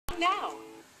now.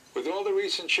 With all the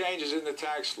recent changes in the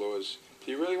tax laws,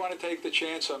 do you really want to take the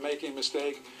chance on making a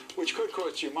mistake, which could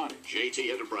cost you money? JT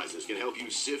Enterprises can help you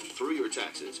sift through your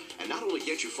taxes and not only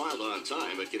get you filed on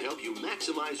time, but can help you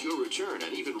maximize your return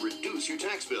and even reduce your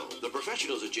tax bill. The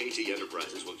professionals at JT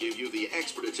Enterprises will give you the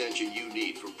expert attention you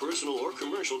need for personal or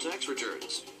commercial tax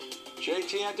returns.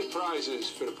 JT Enterprises,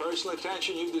 for the personal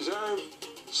attention you deserve,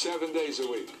 7 days a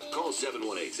week. Call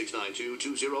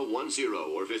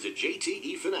 718-692-2010 or visit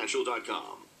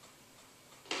jtefinancial.com.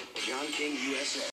 John King USA.